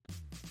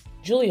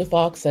Julia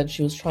Fox said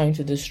she was trying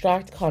to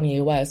distract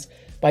Kanye West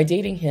by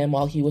dating him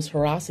while he was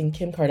harassing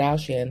Kim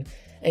Kardashian,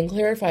 and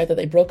clarified that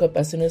they broke up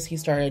as soon as he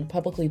started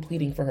publicly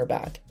pleading for her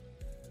back.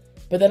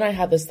 But then I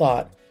had this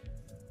thought,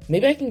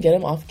 maybe I can get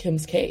him off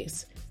Kim's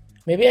case.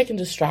 Maybe I can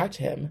distract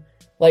him,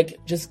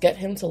 just get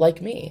him to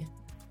like me.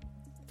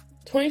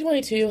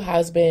 2022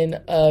 has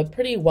been a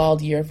pretty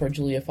wild year for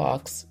Julia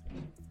Fox.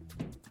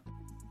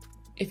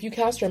 If you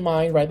cast your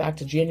mind right back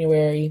to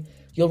January,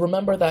 you'll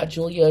remember that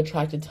Julia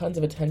attracted tons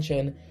of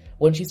attention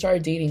when she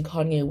started dating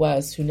Kanye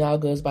West, who now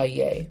goes by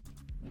Ye.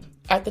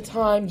 At the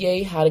time,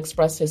 Ye had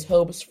expressed his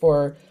hopes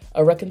for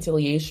a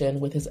reconciliation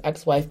with his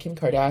ex-wife Kim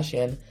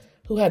Kardashian,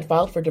 who had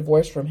filed for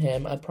divorce from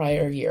him a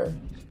prior year.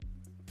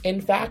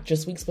 In fact,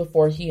 just weeks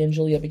before he and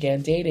Julia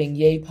began dating,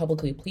 Ye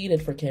publicly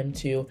pleaded for Kim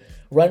to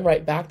run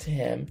right back to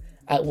him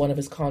at one of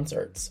his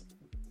concerts.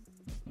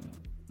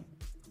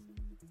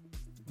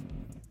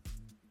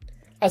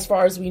 As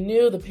far as we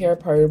knew, the pair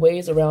parted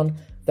ways around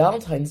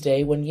Valentine's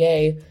Day when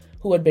Ye,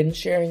 who had been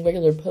sharing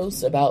regular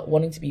posts about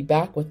wanting to be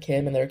back with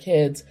Kim and their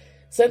kids,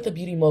 sent the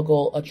beauty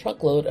mogul a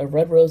truckload of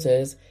red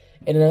roses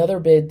in another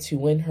bid to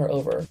win her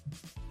over.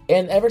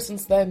 And ever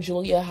since then,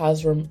 Julia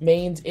has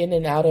remained in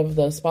and out of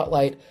the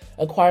spotlight,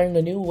 acquiring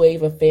a new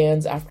wave of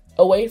fans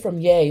away from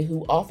Ye,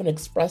 who often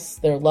express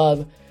their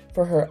love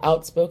for her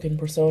outspoken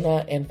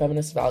persona and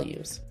feminist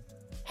values.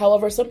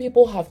 However, some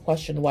people have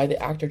questioned why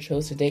the actor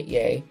chose to date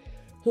Ye,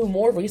 who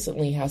more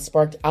recently has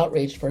sparked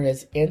outrage for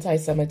his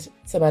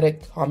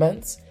anti-Semitic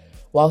comments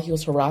while he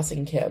was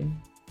harassing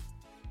Kim.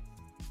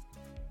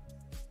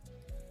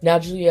 Now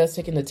Julia has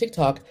taken to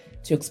TikTok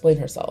to explain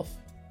herself.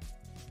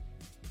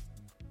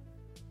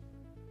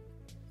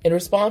 In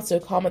response to a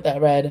comment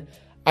that read,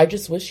 "I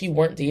just wish you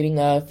weren't dating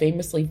a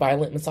famously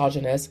violent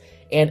misogynist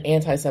and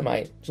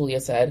anti-Semite,"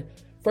 Julia said,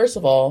 "First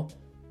of all,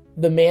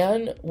 the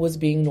man was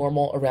being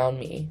normal around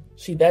me."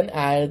 She then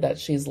added that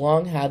she's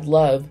long had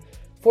love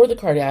for the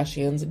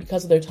Kardashians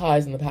because of their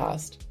ties in the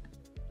past.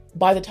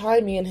 "By the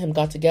time me and him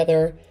got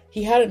together,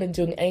 he hadn't been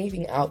doing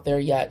anything out there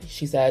yet,"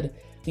 she said.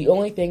 "The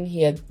only thing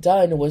he had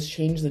done was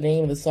change the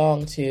name of the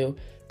song to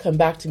Come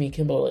Back to Me,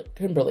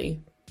 Kimberly.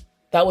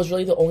 That was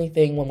really the only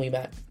thing when we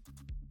met."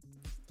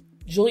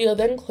 Julia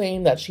then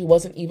claimed that she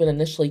wasn't even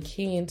initially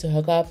keen to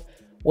hook up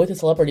with a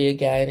celebrity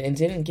again and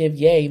didn't give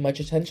Ye much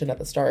attention at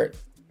the start.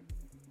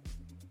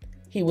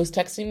 "He was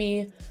texting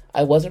me,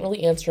 I wasn't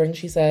really answering,"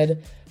 she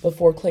said,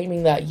 before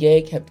claiming that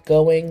Ye kept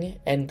going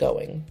and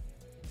going.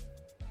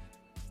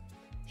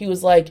 He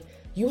was like,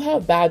 "You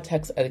have bad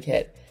text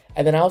etiquette."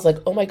 And then I was like,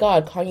 "Oh my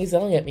god, Kanye's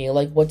yelling at me,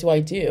 what do I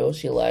do?"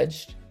 she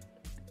alleged.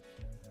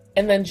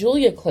 And then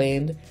Julia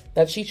claimed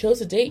that she chose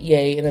to date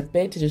Ye in a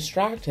bid to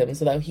distract him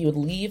so that he would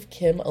leave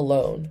Kim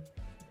alone.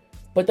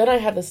 "But then I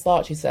had this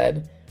thought," she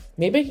said,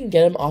 "maybe I can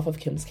get him off of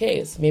Kim's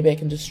case. Maybe I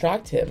can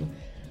distract him.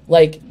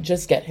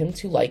 Just get him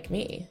to like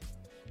me."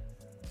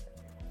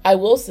 I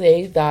will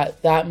say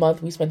that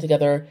month we spent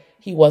together,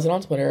 he wasn't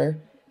on Twitter.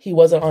 He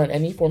wasn't on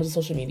any forms of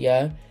social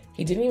media.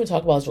 He didn't even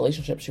talk about his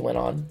relationship she went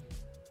on.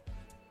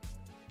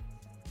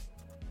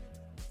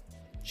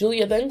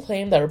 Julia then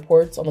claimed that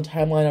reports on the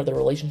timeline of the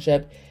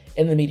relationship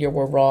in the media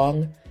were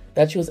wrong,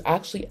 that she was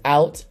actually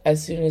out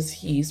as soon as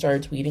he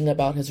started tweeting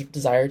about his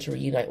desire to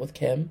reunite with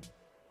Kim.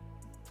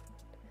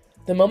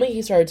 "The moment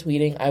he started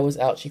tweeting, I was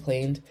out," she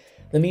claimed.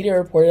 "The media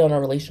reported on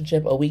our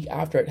relationship a week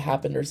after it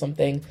happened or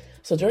something,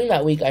 so during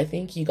that week, I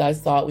think you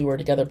guys thought we were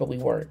together, but we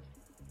weren't."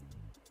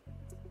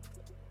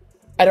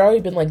 I'd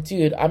already been like,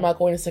 dude, I'm not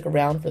going to stick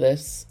around for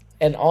this.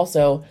 And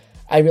also,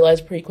 I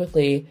realized pretty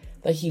quickly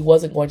that he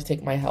wasn't going to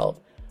take my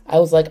help. I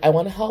was like, I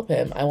want to help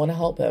him. I want to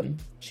help him,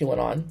 she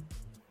went on.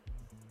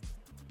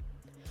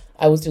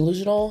 "I was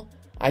delusional.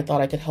 I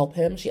thought I could help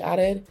him," she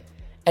added.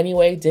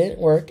 "Anyway, didn't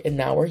work, and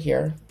now we're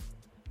here."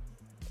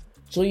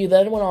 Julia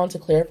then went on to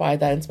clarify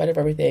that in spite of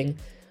everything,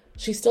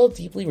 she still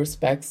deeply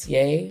respects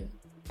Ye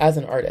as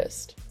an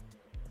artist.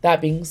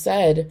 That being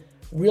said,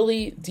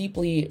 really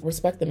deeply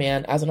respect the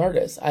man as an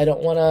artist. I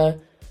don't want to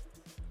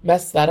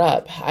mess that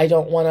up. I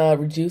don't want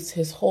to reduce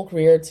his whole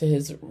career to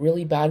his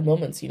really bad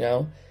moments,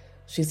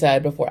 she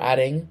said before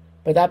adding,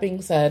 "But that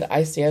being said,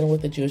 I stand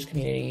with the Jewish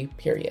community,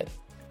 period."